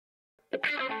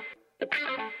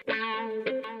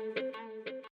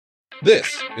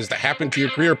This is the Happen to Your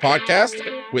Career podcast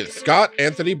with Scott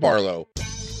Anthony Barlow.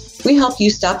 We help you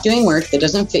stop doing work that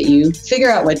doesn't fit you, figure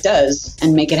out what does,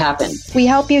 and make it happen. We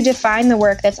help you define the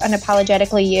work that's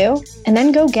unapologetically you, and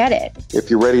then go get it. If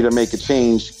you're ready to make a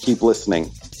change, keep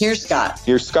listening. Here's Scott.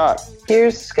 Here's Scott.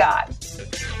 Here's Scott.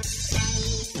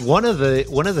 One of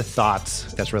the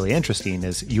thoughts that's really interesting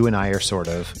is you and I are sort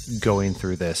of going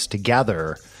through this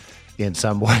together in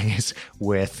some ways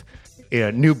with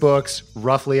new books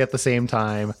roughly at the same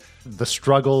time, the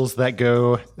struggles that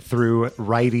go through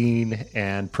writing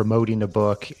and promoting a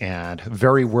book, and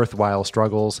very worthwhile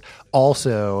struggles.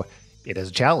 Also, it is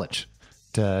a challenge,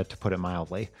 to put it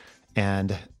mildly.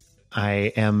 And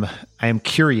I am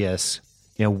curious,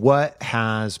 what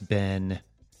has been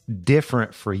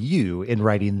different for you in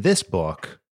writing this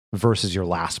book versus your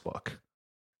last book?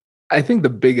 I think the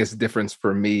biggest difference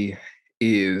for me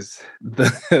is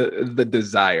the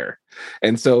desire.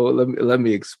 And so let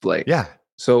me explain. Yeah.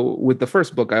 So with the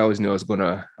first book, I always knew I was going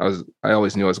to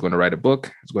write a book.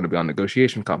 It was going to be on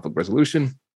negotiation, conflict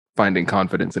resolution. Finding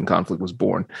confidence in conflict was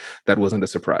born. That wasn't a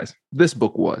surprise. This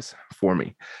book was for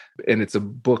me. And it's a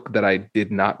book that I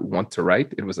did not want to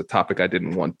write. It was a topic I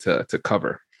didn't want to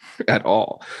cover at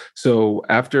all. So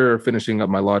after finishing up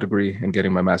my law degree and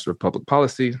getting my Master of Public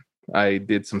Policy, I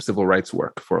did some civil rights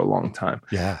work for a long time.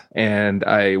 Yeah. And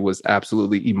I was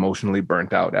absolutely emotionally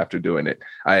burnt out after doing it.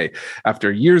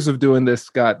 After years of doing this,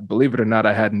 Scott, believe it or not,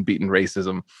 I hadn't beaten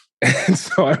racism. And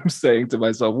so I'm saying to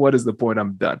myself, what is the point?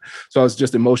 I'm done. So I was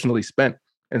just emotionally spent.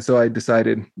 And so I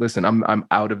decided, listen, I'm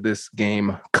out of this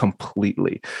game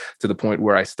completely, to the point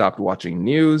where I stopped watching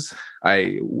news.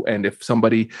 And if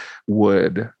somebody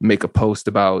would make a post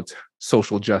about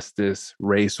social justice,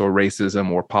 race or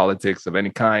racism or politics of any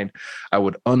kind, I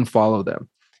would unfollow them,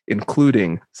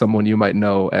 including someone you might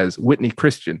know as Whitney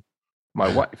Christian, my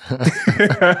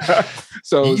wife.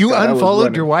 So you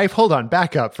unfollowed your wife? Hold on,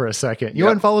 back up for a second. You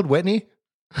unfollowed Whitney?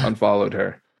 Unfollowed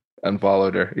her.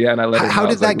 Yeah, and I let her know. How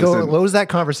did that go? Listen. What was that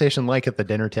conversation like at the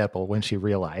dinner table when she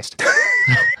realized?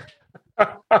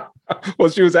 Well,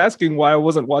 she was asking why I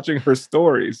wasn't watching her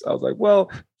stories. I was like, well,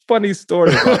 funny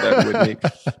story about that,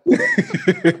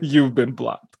 Whitney. You've been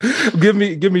blocked. Give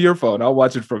me your phone. I'll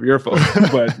watch it from your phone.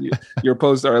 But your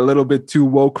posts are a little bit too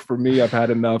woke for me. I've had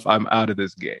enough. I'm out of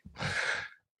this game.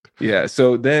 Yeah.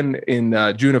 So then in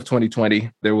June of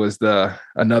 2020, there was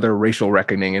another racial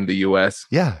reckoning in the US.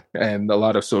 Yeah. And a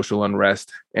lot of social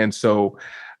unrest. And so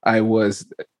I was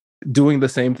doing the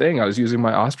same thing. I was using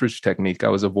my ostrich technique. I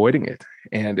was avoiding it.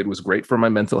 And it was great for my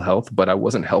mental health, but I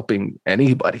wasn't helping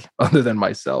anybody other than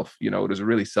myself. It was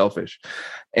really selfish.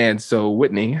 And so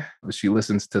Whitney, she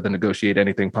listens to the Negotiate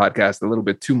Anything podcast a little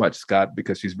bit too much, Scott,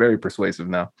 because she's very persuasive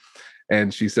now.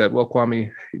 And she said, well,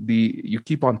 Kwame, you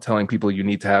keep on telling people you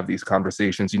need to have these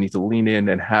conversations. You need to lean in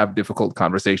and have difficult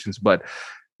conversations, but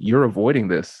you're avoiding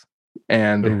this.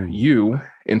 And you,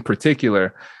 in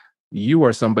particular, you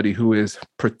are somebody who is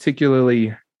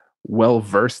particularly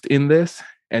well-versed in this,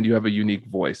 and you have a unique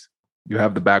voice. You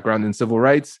have the background in civil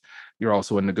rights. You're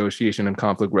also a negotiation and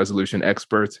conflict resolution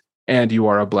expert, and you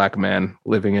are a Black man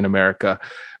living in America.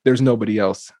 There's nobody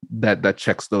else that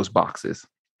checks those boxes.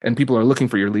 And people are looking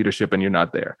for your leadership and you're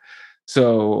not there.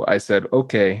 So I said,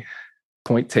 okay,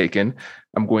 point taken.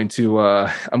 I'm going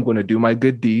to do my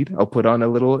good deed. I'll put on a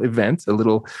little event, a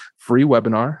little free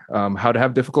webinar, how to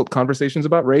have difficult conversations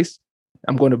about race.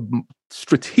 I'm going to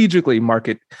strategically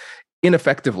market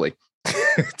ineffectively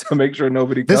to make sure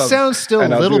nobody comes. This sounds still a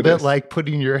little bit like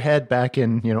putting your head back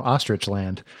in, ostrich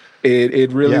land.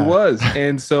 It really was.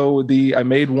 And so I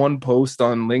made one post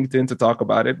on LinkedIn to talk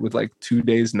about it with like 2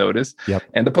 days notice. Yep.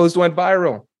 And the post went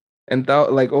viral. And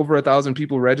over 1,000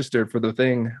 people registered for the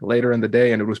thing later in the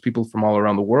day. And it was people from all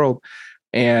around the world.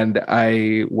 And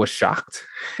I was shocked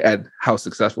at how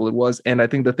successful it was. And I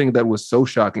think the thing that was so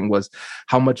shocking was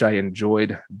how much I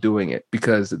enjoyed doing it.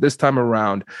 Because this time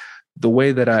around, the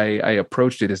way that I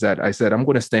approached it is that I said, I'm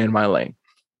going to stay in my lane.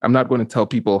 I'm not going to tell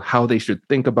people how they should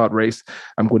think about race.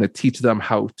 I'm going to teach them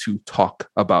how to talk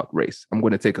about race. I'm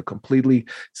going to take a completely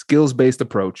skills-based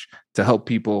approach to help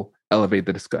people elevate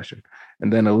the discussion.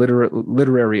 And then a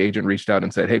literary agent reached out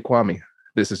and said, hey, Kwame,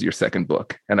 this is your second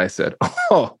book. And I said,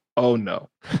 oh no.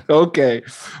 Okay.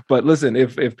 But listen,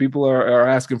 if people are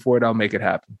asking for it, I'll make it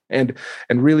happen. And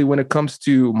really, when it comes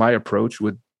to my approach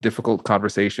with difficult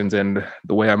conversations and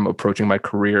the way I'm approaching my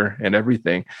career and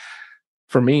everything,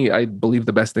 for me, I believe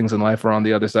the best things in life are on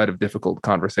the other side of difficult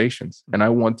conversations. And I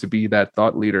want to be that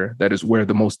thought leader that is where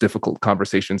the most difficult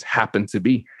conversations happen to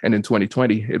be. And in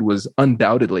 2020, it was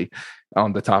undoubtedly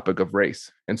on the topic of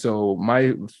race. And so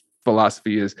my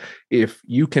philosophy is, if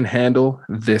you can handle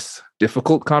this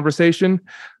difficult conversation,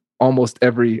 almost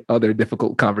every other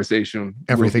difficult conversation,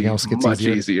 everything else gets much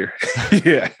easier.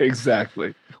 Yeah,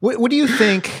 exactly. What do you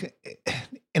think?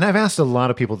 And I've asked a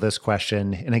lot of people this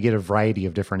question, and I get a variety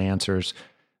of different answers,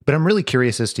 but I'm really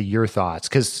curious as to your thoughts,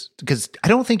 because I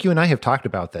don't think you and I have talked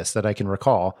about this that I can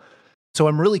recall. So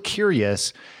I'm really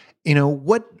curious,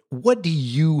 what do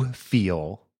you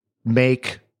feel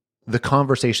make the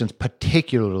conversations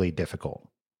particularly difficult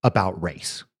about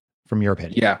race, from your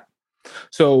opinion? Yeah.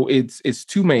 So it's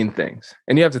two main things,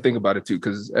 and you have to think about it too,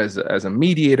 because as a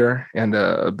mediator and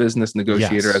a business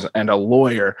negotiator, Yes. and a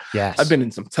lawyer, Yes. I've been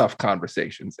in some tough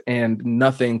conversations, and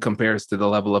nothing compares to the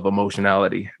level of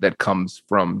emotionality that comes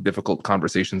from difficult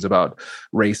conversations about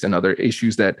race and other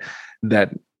issues that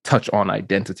touch on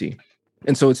identity.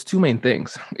 And so it's two main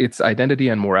things. It's identity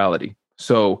and morality.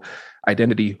 So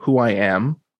identity, who I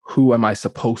am. Who am I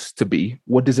supposed to be?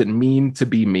 What does it mean to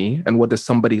be me? And what does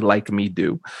somebody like me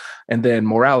do? And then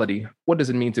morality, what does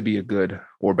it mean to be a good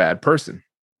or bad person?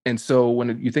 And so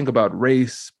when you think about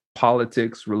race,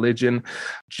 politics, religion,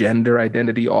 gender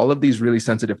identity, all of these really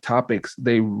sensitive topics,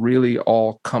 they really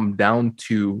all come down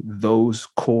to those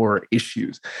core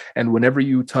issues. And whenever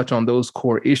you touch on those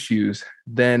core issues,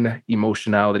 then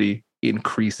emotionality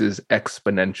increases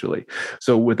exponentially.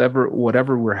 So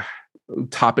whatever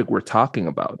topic we're talking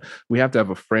about, we have to have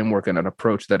a framework and an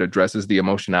approach that addresses the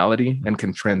emotionality and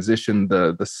can transition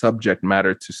the subject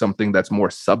matter to something that's more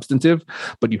substantive,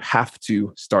 but you have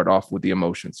to start off with the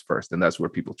emotions first, and that's where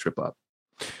people trip up.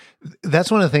 That's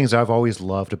one of the things I've always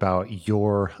loved about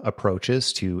your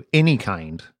approaches to any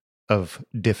kind of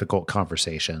difficult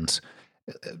conversations,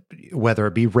 whether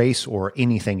it be race or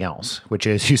anything else, which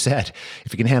is, you said,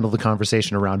 if you can handle the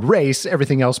conversation around race,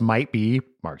 everything else might be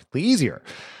markedly easier.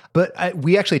 But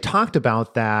we actually talked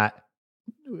about that,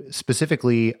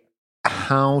 specifically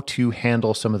how to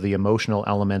handle some of the emotional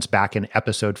elements back in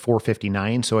episode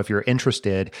 459. So if you're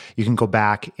interested, you can go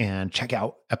back and check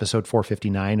out episode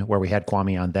 459, where we had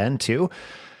Kwame on then too.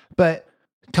 But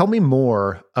tell me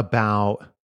more about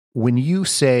when you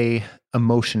say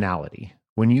emotionality,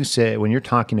 when you're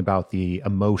talking about the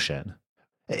emotion.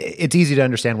 It's easy to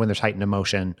understand when there's heightened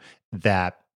emotion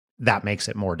that makes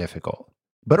it more difficult.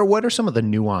 But what are some of the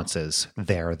nuances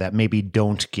there that maybe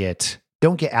don't get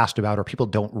asked about, or people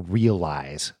don't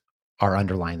realize are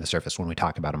underlying the surface when we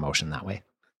talk about emotion that way?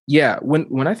 Yeah,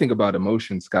 when I think about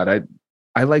emotion, Scott,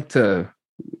 I like to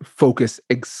focus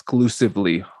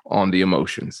exclusively on the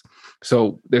emotions.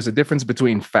 So there's a difference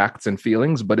between facts and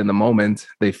feelings, but in the moment,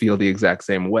 they feel the exact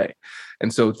same way.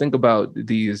 And so think about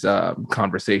these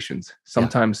conversations.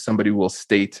 Sometimes somebody will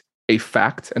state a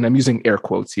fact, and I'm using air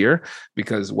quotes here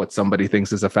because what somebody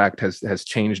thinks is a fact has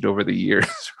changed over the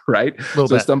years, right?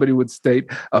 So somebody would state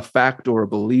a fact or a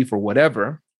belief or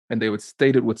whatever, and they would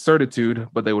state it with certitude,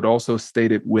 but they would also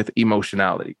state it with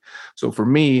emotionality. So for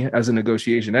me, as a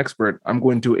negotiation expert, I'm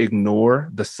going to ignore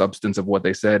the substance of what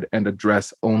they said and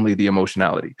address only the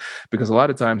emotionality. Because a lot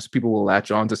of times people will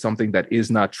latch on to something that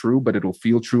is not true, but it will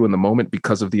feel true in the moment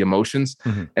because of the emotions.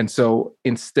 Mm-hmm. And so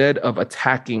instead of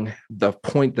attacking the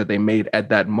point that they made at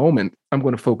that moment, I'm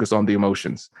going to focus on the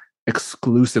emotions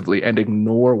exclusively and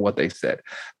ignore what they said.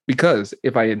 Because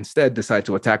if I instead decide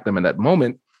to attack them in that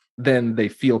moment, then they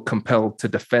feel compelled to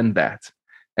defend that.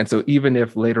 And so even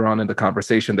if later on in the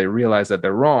conversation they realize that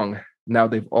they're wrong, now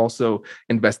they've also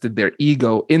invested their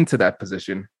ego into that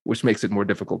position, which makes it more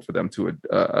difficult for them to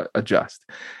adjust.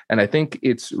 And I think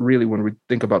it's really, when we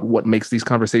think about what makes these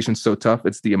conversations so tough,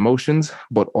 it's the emotions,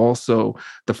 but also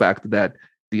the fact that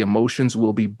the emotions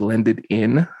will be blended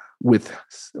in with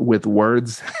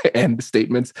words and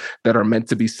statements that are meant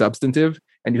to be substantive.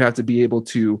 And you have to be able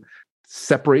to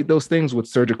separate those things with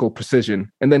surgical precision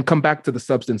and then come back to the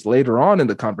substance later on in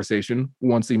the conversation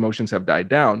once the emotions have died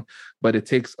down. But it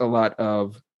takes a lot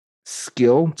of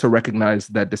skill to recognize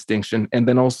that distinction, and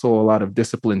then also a lot of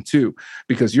discipline too,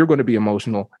 because you're going to be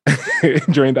emotional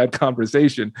during that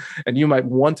conversation and you might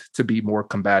want to be more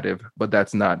combative, but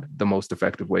that's not the most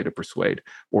effective way to persuade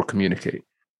or communicate.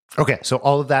 Okay, so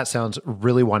all of that sounds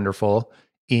really wonderful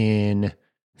in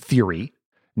theory.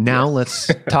 Now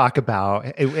let's talk about,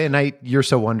 and you're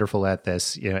so wonderful at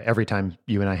this. You know, every time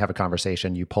you and I have a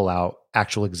conversation, you pull out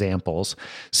actual examples.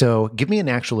 So give me an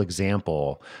actual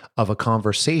example of a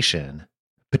conversation,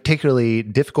 particularly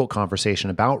difficult conversation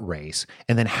about race,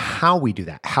 and then how we do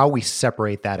that, how we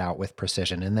separate that out with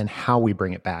precision, and then how we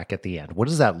bring it back at the end. What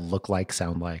does that look like,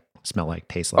 sound like, smell like,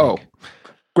 taste like? Oh,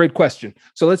 Great question.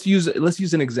 So let's use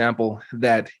an example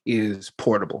that is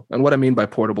portable. And what I mean by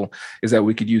portable is that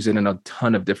we could use it in a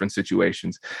ton of different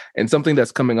situations. And something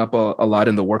that's coming up a lot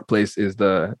in the workplace is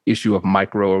the issue of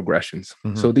microaggressions.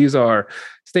 Mm-hmm. So these are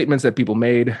statements that people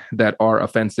made that are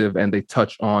offensive, and they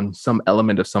touch on some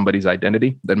element of somebody's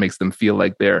identity that makes them feel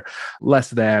like they're less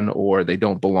than or they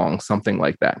don't belong, something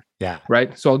like that. Yeah.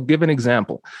 Right. So I'll give an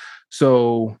example.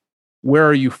 So where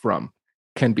are you from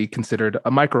can be considered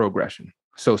a microaggression.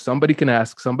 So somebody can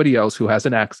ask somebody else who has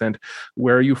an accent,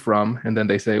 where are you from? And then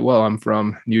they say, well, I'm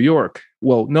from New York.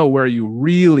 Well, no, where are you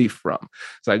really from?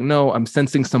 It's like, no, I'm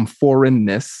sensing some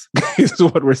foreignness is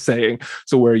what we're saying.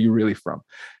 So where are you really from?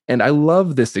 And I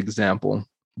love this example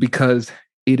because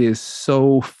it is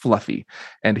so fluffy,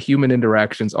 and human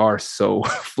interactions are so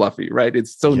fluffy, right?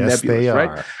 It's so yes, nebulous, they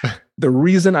right? are. The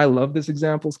reason I love this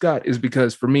example, Scott, is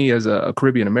because for me as a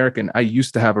Caribbean American, I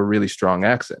used to have a really strong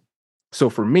accent. So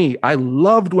for me, I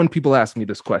loved when people asked me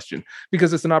this question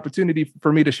because it's an opportunity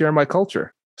for me to share my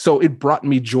culture. So it brought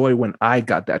me joy when I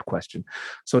got that question.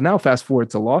 So now fast forward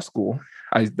to law school,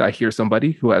 I hear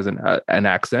somebody who has an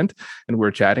accent, and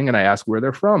we're chatting, and I ask where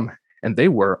they're from, and they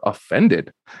were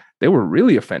offended. They were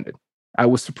really offended. I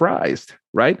was surprised,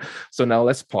 right? So now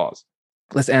let's pause.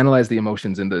 Let's analyze the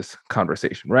emotions in this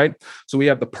conversation, right? So we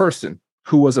have the person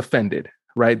who was offended,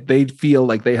 right? They feel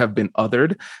like they have been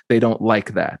othered. They don't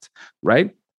like that,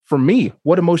 right? For me,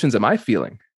 what emotions am I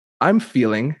feeling? I'm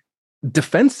feeling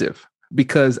defensive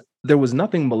because there was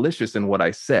nothing malicious in what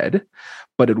I said,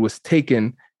 but it was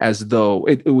taken as though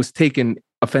it was taken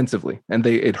offensively, and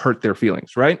it hurt their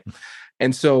feelings, right?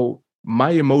 And so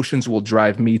my emotions will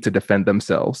drive me to defend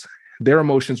themselves. Their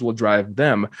emotions will drive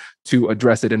them to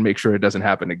address it and make sure it doesn't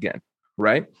happen again,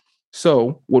 right?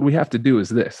 So what we have to do is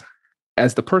this.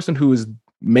 As the person who has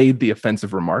made the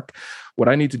offensive remark, what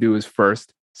I need to do is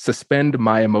first suspend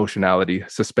my emotionality,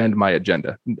 suspend my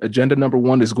agenda. Agenda number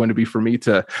one is going to be for me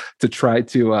to try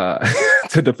to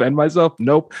to defend myself.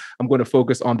 Nope. I'm going to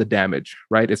focus on the damage,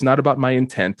 right? It's not about my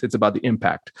intent. It's about the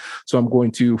impact. So I'm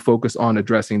going to focus on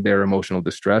addressing their emotional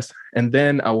distress. And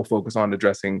then I will focus on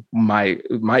addressing my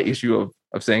issue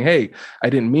of saying, hey, I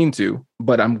didn't mean to,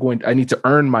 but I need to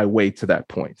earn my way to that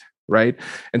point. Right.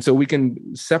 And so we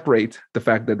can separate the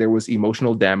fact that there was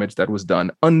emotional damage that was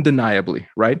done undeniably.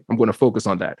 Right. I'm going to focus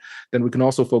on that. Then we can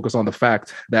also focus on the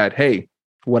fact that, hey,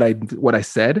 what I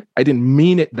said, I didn't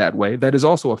mean it that way. That is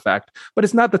also a fact, but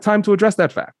it's not the time to address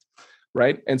that fact.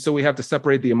 Right. And so we have to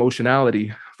separate the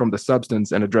emotionality from the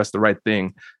substance and address the right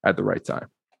thing at the right time.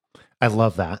 I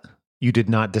love that. You did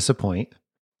not disappoint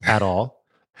at all.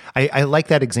 I like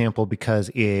that example because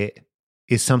it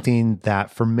is something that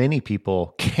for many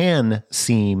people can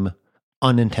seem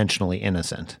unintentionally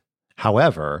innocent.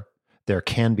 However, there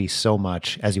can be so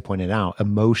much, as you pointed out,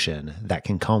 emotion that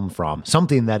can come from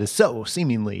something that is so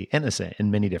seemingly innocent in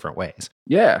many different ways.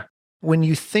 Yeah. When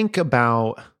you think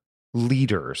about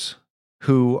leaders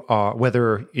who are,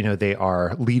 whether they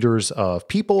are leaders of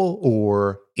people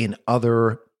or in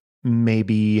other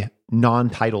maybe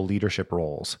non-title leadership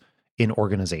roles in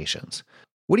organizations,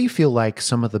 what do you feel like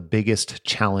some of the biggest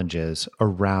challenges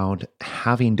around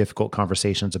having difficult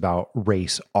conversations about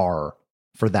race are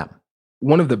for them?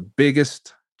 One of the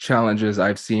biggest challenges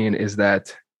I've seen is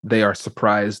that they are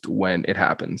surprised when it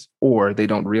happens, or they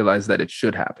don't realize that it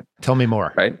should happen. Tell me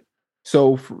more. Right?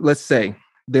 So let's say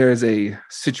there's a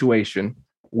situation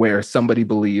where somebody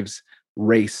believes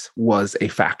race was a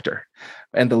factor,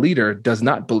 and the leader does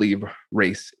not believe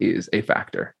race is a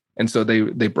factor. And so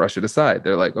they brush it aside.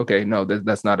 They're like, okay, no,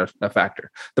 that's not a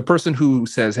factor. The person who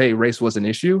says, hey, race was an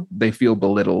issue, they feel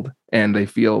belittled, and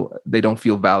they don't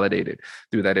feel validated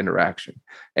through that interaction.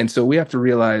 And so we have to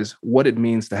realize what it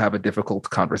means to have a difficult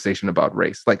conversation about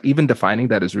race. Like even defining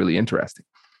that is really interesting.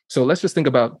 So let's just think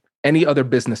about any other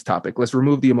business topic. Let's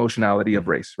remove the emotionality of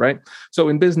race, right? So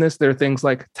in business, there are things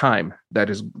like time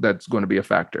that's going to be a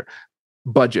factor.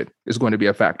 Budget is going to be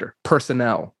a factor.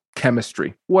 Personnel,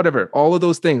 chemistry, whatever, all of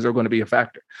those things are going to be a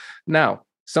factor. Now,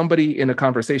 somebody in a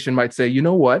conversation might say, you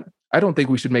know what? I don't think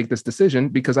we should make this decision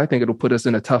because I think it'll put us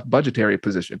in a tough budgetary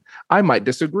position. I might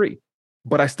disagree,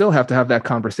 but I still have to have that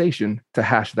conversation to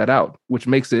hash that out, which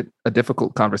makes it a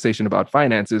difficult conversation about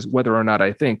finances, whether or not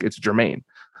I think it's germane,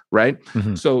 right?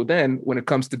 Mm-hmm. So then when it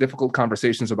comes to difficult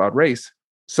conversations about race,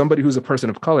 somebody who's a person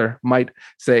of color might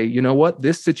say, you know what,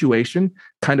 this situation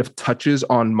kind of touches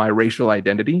on my racial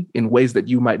identity in ways that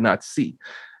you might not see.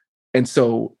 And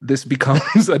so this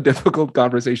becomes a difficult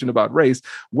conversation about race,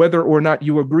 whether or not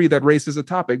you agree that race is a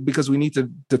topic, because we need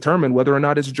to determine whether or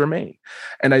not it's germane.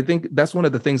 And I think that's one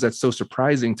of the things that's so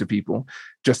surprising to people,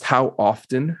 just how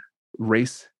often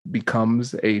race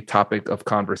becomes a topic of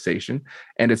conversation.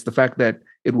 And it's the fact that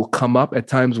it will come up at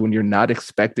times when you're not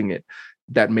expecting it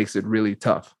that makes it really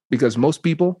tough, because most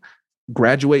people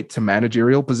graduate to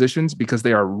managerial positions because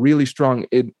they are really strong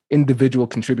individual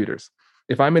contributors.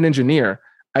 If I'm an engineer,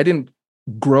 I didn't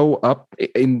grow up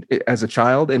as a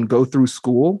child and go through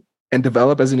school and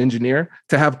develop as an engineer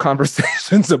to have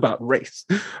conversations about race.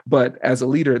 But as a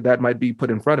leader, that might be put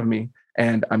in front of me,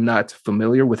 and I'm not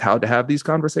familiar with how to have these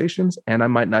conversations, and I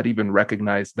might not even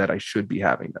recognize that I should be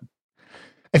having them.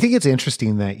 I think it's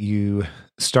interesting that you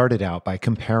started out by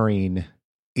comparing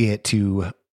it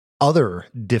to other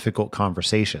difficult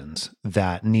conversations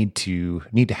that need to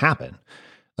happen.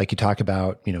 Like you talk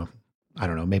about, I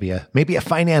don't know, maybe a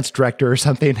finance director or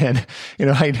something. And,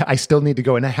 I still need to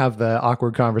go and have the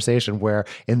awkward conversation where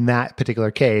in that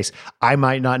particular case, I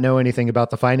might not know anything about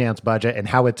the finance budget and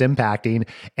how it's impacting,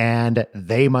 and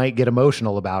they might get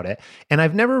emotional about it. And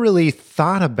I've never really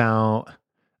thought about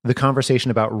the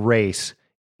conversation about race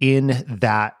in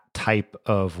that type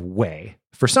of way.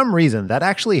 For some reason, that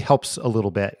actually helps a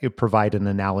little bit provide an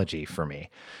analogy for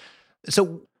me.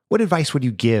 So what advice would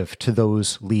you give to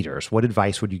those leaders? What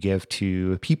advice would you give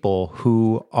to people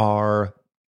who are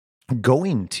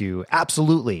going to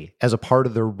absolutely, as a part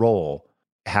of their role,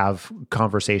 have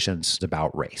conversations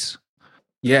about race?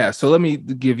 Yeah, so let me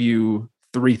give you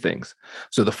 3 things.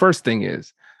 So the first thing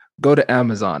is, go to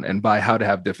Amazon and buy How to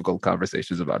Have Difficult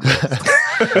Conversations About Race.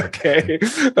 Okay.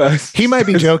 He might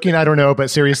be joking. I don't know, but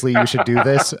seriously, you should do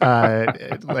this.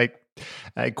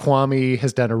 Kwame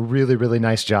has done a really, really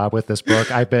nice job with this book.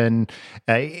 I've been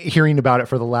hearing about it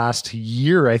for the last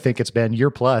year. I think it's been year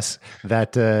plus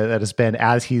that has been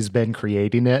as he's been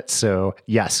creating it. So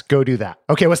yes, go do that.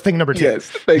 Okay. What's thing number 2? Yes.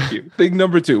 Thank you. Thing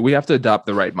number 2, we have to adopt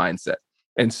the right mindset.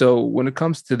 And so when it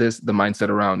comes to this, the mindset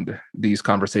around these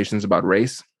conversations about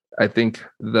race, I think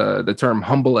the term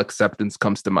humble acceptance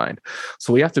comes to mind.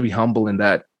 So we have to be humble in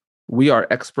that we are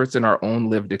experts in our own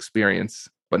lived experience,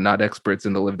 but not experts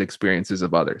in the lived experiences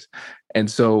of others. And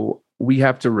so we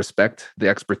have to respect the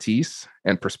expertise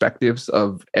and perspectives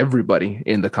of everybody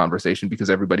in the conversation, because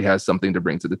everybody has something to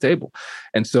bring to the table.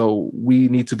 And so we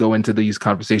need to go into these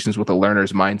conversations with a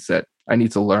learner's mindset. I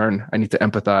need to learn. I need to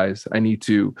empathize. I need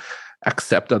to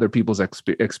accept other people's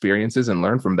experiences and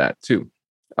learn from that too.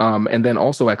 And then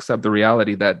also accept the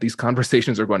reality that these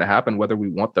conversations are going to happen whether we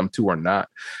want them to or not.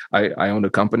 I own a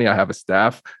company. I have a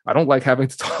staff. I don't like having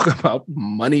to talk about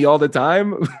money all the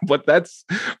time, but that's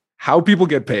how people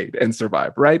get paid and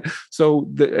survive, right? So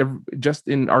just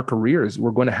in our careers, we're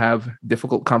going to have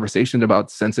difficult conversations about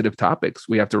sensitive topics.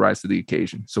 We have to rise to the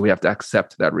occasion. So we have to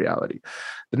accept that reality.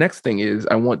 The next thing is,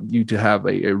 I want you to have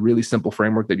a really simple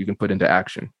framework that you can put into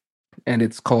action. And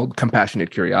it's called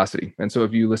compassionate curiosity. And so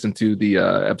if you listen to the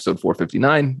episode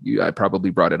 459, I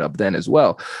probably brought it up then as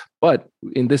well. But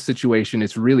in this situation,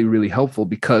 it's really, really helpful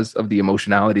because of the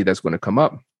emotionality that's going to come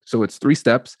up. So it's 3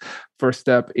 steps. First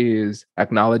step is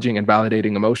acknowledging and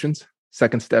validating emotions.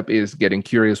 Second step is getting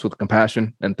curious with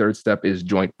compassion. And third step is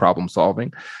joint problem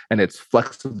solving. And it's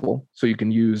flexible, so you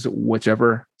can use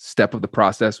whichever step of the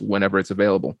process whenever it's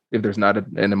available. If there's not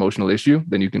an emotional issue,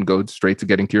 then you can go straight to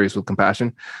getting curious with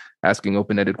compassion, asking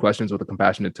open-ended questions with a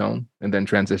compassionate tone, and then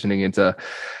transitioning into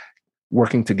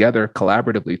working together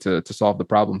collaboratively to solve the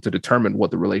problem, to determine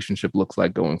what the relationship looks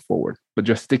like going forward. But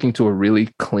just sticking to a really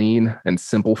clean and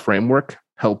simple framework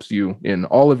helps you in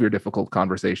all of your difficult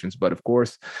conversations, but of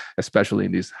course, especially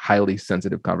in these highly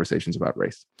sensitive conversations about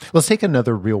race. Let's take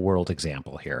another real world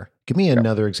example here. Give me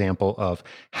another example of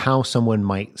how someone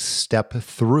might step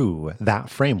through that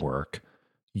framework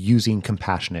using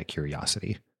compassionate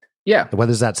curiosity. Yeah. What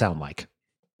does that sound like?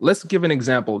 Let's give an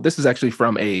example. This is actually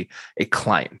from a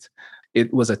client.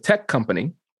 It was a tech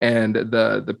company, and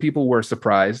the people were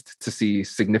surprised to see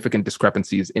significant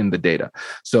discrepancies in the data.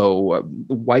 So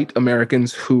white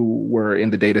Americans who were in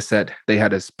the data set, they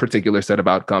had a particular set of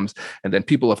outcomes. And then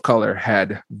people of color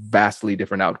had vastly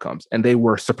different outcomes. And they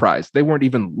were surprised. They weren't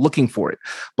even looking for it,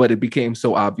 but it became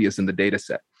so obvious in the data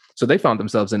set. So they found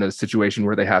themselves in a situation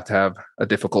where they have to have a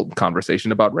difficult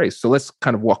conversation about race. So let's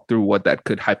kind of walk through what that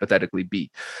could hypothetically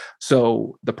be.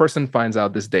 So the person finds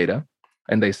out this data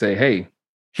and they say, hey,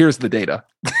 here's the data.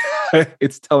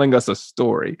 It's telling us a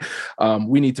story.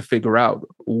 We need to figure out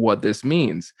what this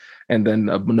means. And then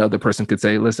another person could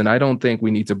say, listen, I don't think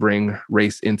we need to bring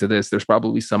race into this. There's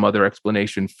probably some other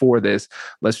explanation for this.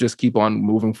 Let's just keep on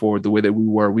moving forward the way that we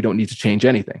were. We don't need to change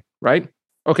anything, right?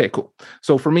 Okay, cool.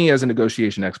 So for me as a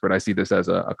negotiation expert, I see this as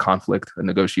a conflict, a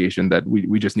negotiation that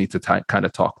we just need to kind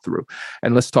of talk through.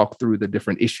 And let's talk through the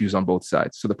different issues on both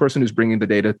sides. So the person who's bringing the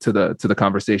data to the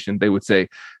conversation, they would say,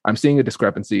 I'm seeing a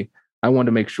discrepancy. I want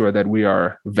to make sure that we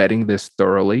are vetting this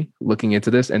thoroughly, looking into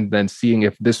this, and then seeing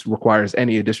if this requires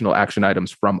any additional action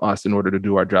items from us in order to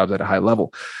do our jobs at a high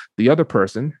level. The other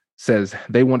person says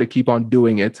they want to keep on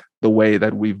doing it the way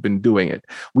that we've been doing it.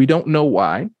 We don't know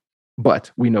why,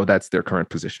 but we know that's their current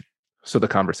position. So the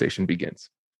conversation begins.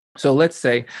 So let's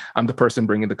say I'm the person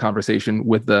bringing the conversation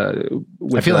with the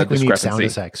I feel like we need sound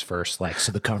effects first, like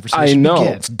so the conversation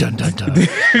begins. Dun dun dun.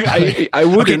 I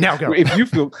would. Okay, now go.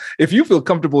 If you feel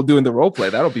comfortable doing the role play,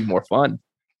 that'll be more fun.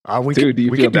 We can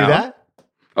do that.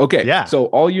 Okay. Yeah. So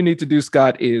all you need to do,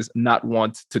 Scott, is not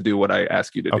want to do what I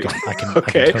ask you to do. I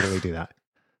can totally do that.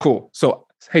 Cool. So,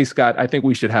 hey, Scott, I think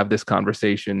we should have this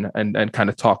conversation and kind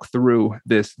of talk through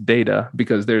this data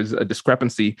because there's a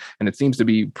discrepancy and it seems to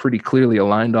be pretty clearly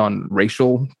aligned on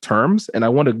racial terms. And I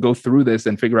want to go through this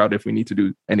and figure out if we need to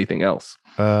do anything else.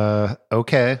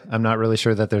 Okay. I'm not really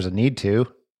sure that there's a need to.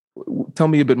 Tell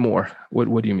me a bit more.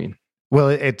 What do you mean? Well,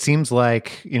 it seems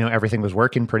like, everything was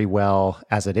working pretty well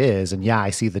as it is. And yeah, I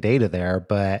see the data there,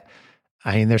 but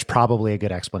I mean, there's probably a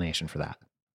good explanation for that,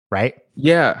 right?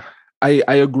 Yeah.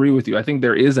 I agree with you. I think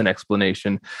there is an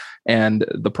explanation. And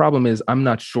the problem is I'm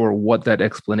not sure what that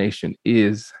explanation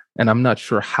is. And I'm not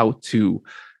sure how to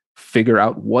figure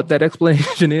out what that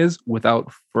explanation is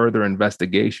without further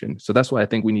investigation. So that's why I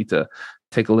think we need to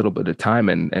take a little bit of time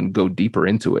and go deeper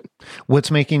into it. What's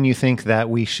making you think that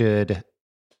we should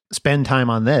spend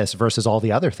time on this versus all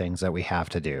the other things that we have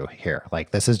to do here? Like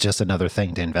this is just another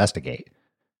thing to investigate.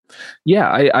 Yeah,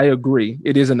 I agree.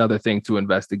 It is another thing to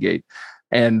investigate.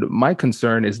 And my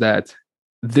concern is that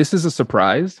this is a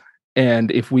surprise.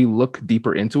 And if we look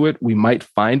deeper into it, we might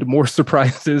find more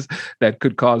surprises that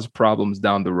could cause problems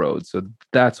down the road. So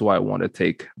that's why I want to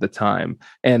take the time.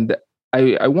 And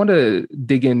I want to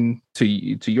dig into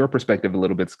your perspective a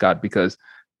little bit, Scott, because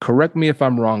correct me if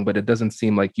I'm wrong, but it doesn't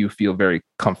seem like you feel very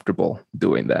comfortable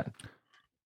doing that.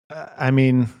 I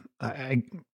mean,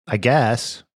 I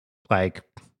guess like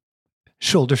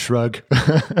shoulder shrug.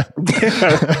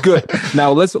 Good.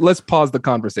 Now let's pause the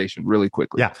conversation really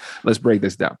quickly. Yeah. Let's break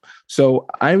this down. So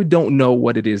I don't know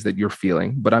what it is that you're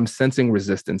feeling, but I'm sensing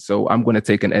resistance. So I'm going to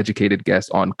take an educated guess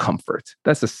on comfort.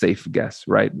 That's a safe guess,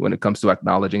 right? When it comes to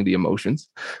acknowledging the emotions,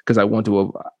 because I want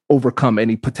to overcome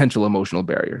any potential emotional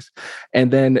barriers. And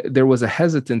then there was a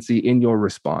hesitancy in your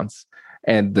response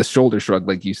and the shoulder shrug,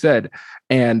 like you said.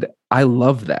 And I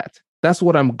love that. That's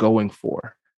what I'm going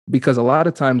for. Because a lot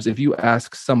of times, if you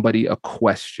ask somebody a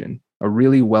question, a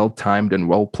really well-timed and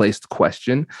well-placed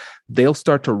question, they'll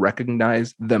start to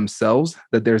recognize themselves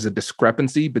that there's a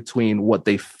discrepancy between what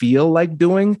they feel like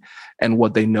doing and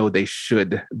what they know they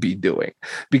should be doing.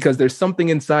 Because there's something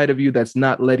inside of you that's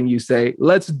not letting you say,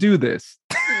 let's do this.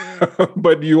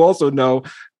 But you also know,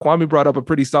 Kwame brought up a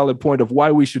pretty solid point of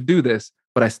why we should do this,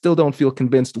 but I still don't feel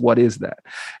convinced what is that.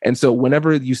 And so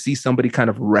whenever you see somebody kind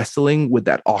of wrestling with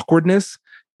that awkwardness,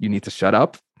 you need to shut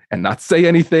up and not say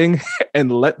anything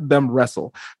and let them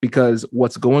wrestle, because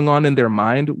what's going on in their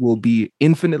mind will be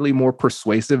infinitely more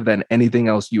persuasive than anything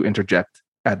else you interject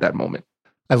at that moment.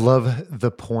 I love the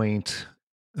point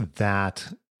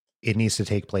that it needs to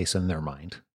take place in their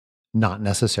mind, not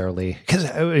necessarily because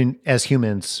as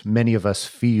humans, many of us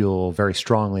feel very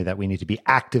strongly that we need to be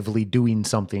actively doing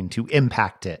something to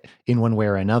impact it in one way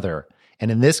or another. And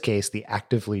in this case, the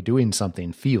actively doing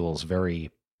something feels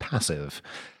very passive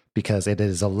because it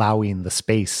is allowing the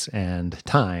space and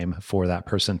time for that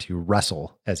person to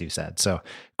wrestle, as you said. So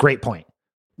great point.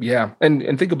 Yeah.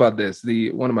 And think about this.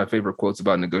 One of my favorite quotes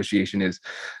about negotiation is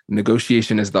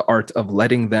the art of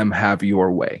letting them have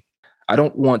your way. I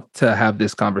don't want to have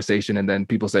this conversation and then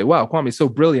people say, wow, Kwame's so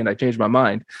brilliant, I changed my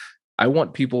mind. I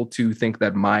want people to think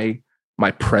that my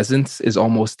presence is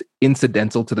almost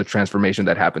incidental to the transformation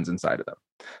that happens inside of them.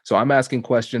 So I'm asking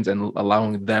questions and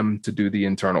allowing them to do the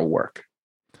internal work.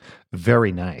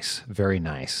 Very nice. Very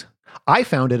nice. I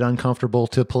found it uncomfortable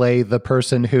to play the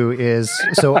person who is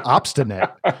so obstinate.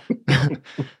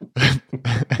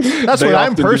 That's what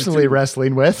I'm personally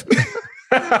wrestling with.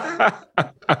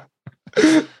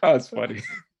 That's funny.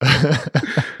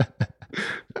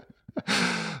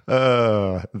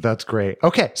 That's great.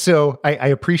 Okay. So I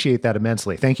appreciate that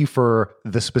immensely. Thank you for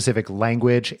the specific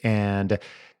language and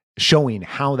showing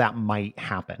how that might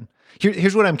happen.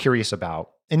 Here's what I'm curious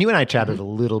about. And you and I chatted a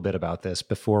little bit about this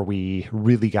before we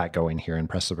really got going here and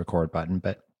pressed the record button.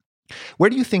 But where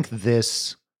do you think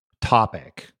this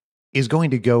topic is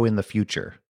going to go in the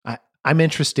future? I'm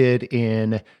interested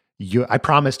in you. I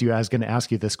promised you I was going to ask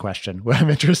you this question. I'm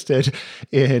interested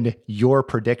in your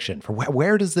prediction for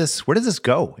where does this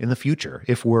go in the future?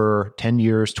 If we're 10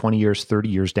 years, 20 years, 30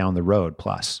 years down the road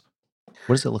plus,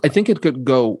 what does it look like? I think it could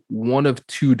go one of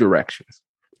two directions.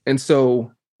 And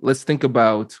so let's think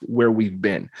about where we've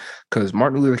been, because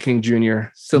Martin Luther King Jr.,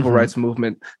 civil rights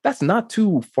movement, that's not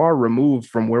too far removed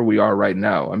from where we are right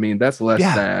now. I mean, that's less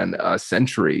than a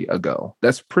century ago.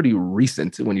 That's pretty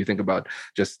recent when you think about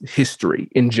just history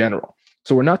in general.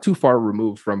 So we're not too far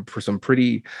removed from some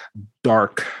pretty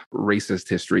dark racist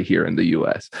history here in the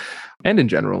US and in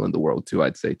general in the world too,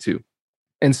 I'd say too.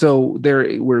 And so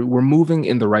we're moving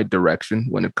in the right direction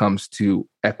when it comes to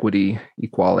equity,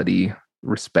 equality,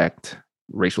 respect,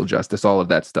 racial justice, all of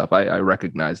that stuff. I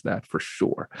recognize that for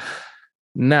sure.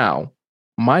 Now,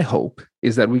 my hope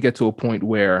is that we get to a point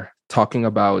where talking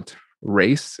about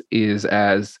race is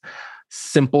as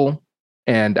simple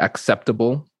and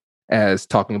acceptable as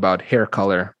talking about hair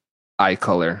color, eye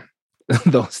color,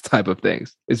 those type of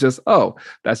things. It's just, oh,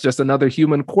 that's just another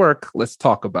human quirk. Let's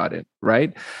talk about it,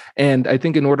 right? And I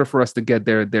think in order for us to get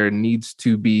there, there needs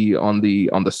to be on the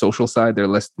social side,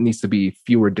 needs to be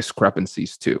fewer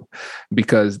discrepancies too,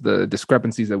 because the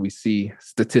discrepancies that we see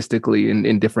statistically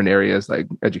in different areas like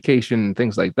education and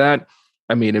things like that,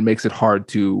 I mean, it makes it hard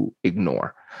to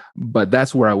ignore. But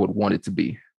that's where I would want it to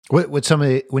be.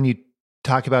 When you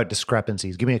talk about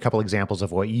discrepancies, give me a couple examples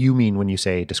of what you mean when you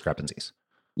say discrepancies.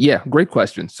 Yeah, great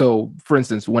question. So, for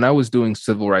instance, when I was doing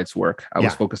civil rights work, I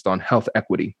was focused on health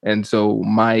equity. And so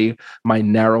my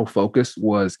narrow focus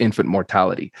was infant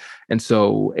mortality. And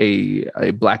so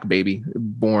a Black baby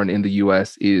born in the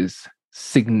US is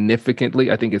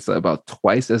significantly, I think it's about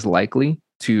twice as likely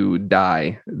to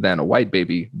die than a white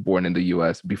baby born in the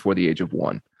US before the age of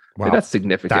 1. Wow. And that's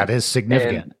significant. That is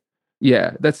significant.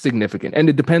 Yeah, that's significant. And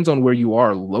it depends on where you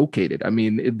are located. I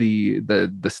mean,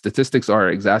 the statistics are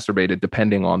exacerbated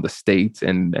depending on the state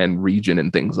and region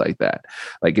and things like that.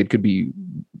 Like it could be,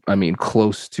 I mean,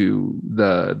 close to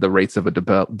the rates of a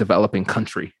developing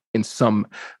country in some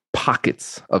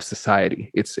pockets of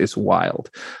society. It's wild,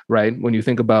 right? When you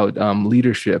think about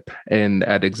leadership and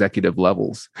at executive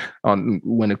levels,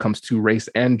 when it comes to race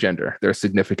and gender, there are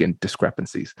significant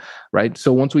discrepancies, right?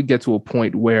 So once we get to a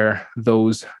point where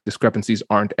those discrepancies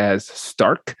aren't as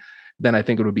stark, then I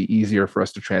think it would be easier for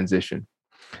us to transition.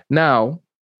 Now,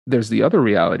 there's the other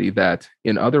reality that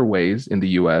in other ways in the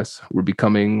US, we're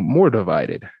becoming more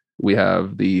divided. We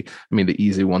have the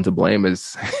easy one to blame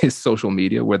is social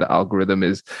media, where the algorithm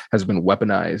has been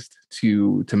weaponized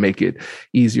to make it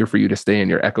easier for you to stay in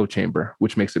your echo chamber,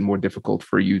 which makes it more difficult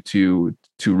for you to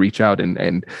reach out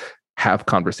and have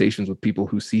conversations with people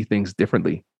who see things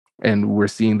differently. And we're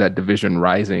seeing that division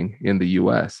rising in the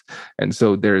US. And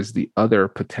so there's the other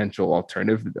potential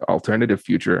alternative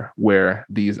future where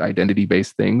these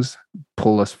identity-based things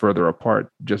pull us further apart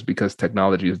just because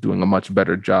technology is doing a much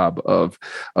better job of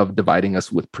dividing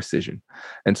us with precision.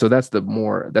 And so that's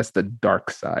the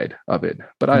dark side of it.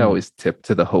 But I always tip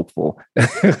to the hopeful,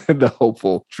 the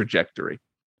hopeful trajectory.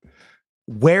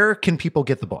 Where can people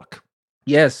get the book?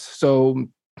 Yes. So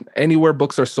anywhere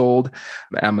books are sold,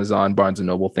 Amazon, Barnes &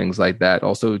 Noble, things like that.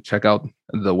 Also check out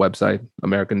the website,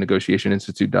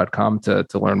 AmericanNegotiationInstitute.com to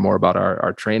learn more about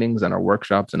our trainings and our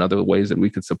workshops and other ways that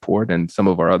we could support and some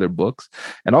of our other books.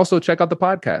 And also check out the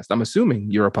podcast. I'm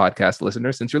assuming you're a podcast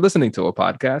listener since you're listening to a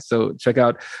podcast. So check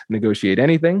out Negotiate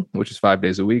Anything, which is 5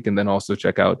 days a week. And then also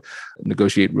check out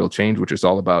Negotiate Real Change, which is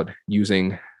all about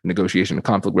using negotiation and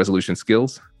conflict resolution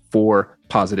skills for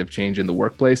positive change in the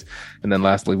workplace. And then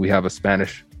lastly, we have a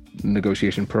Spanish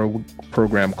negotiation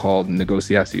program called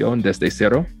Negociación desde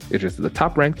Cero. It is the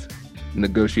top-ranked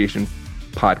negotiation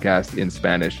podcast in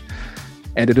Spanish.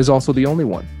 And it is also the only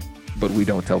one, but we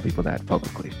don't tell people that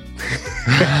publicly.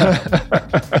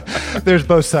 There's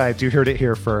both sides. You heard it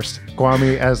here first.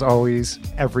 Kwame, as always,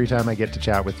 every time I get to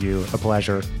chat with you, a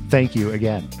pleasure. Thank you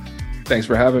again. Thanks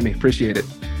for having me. Appreciate it.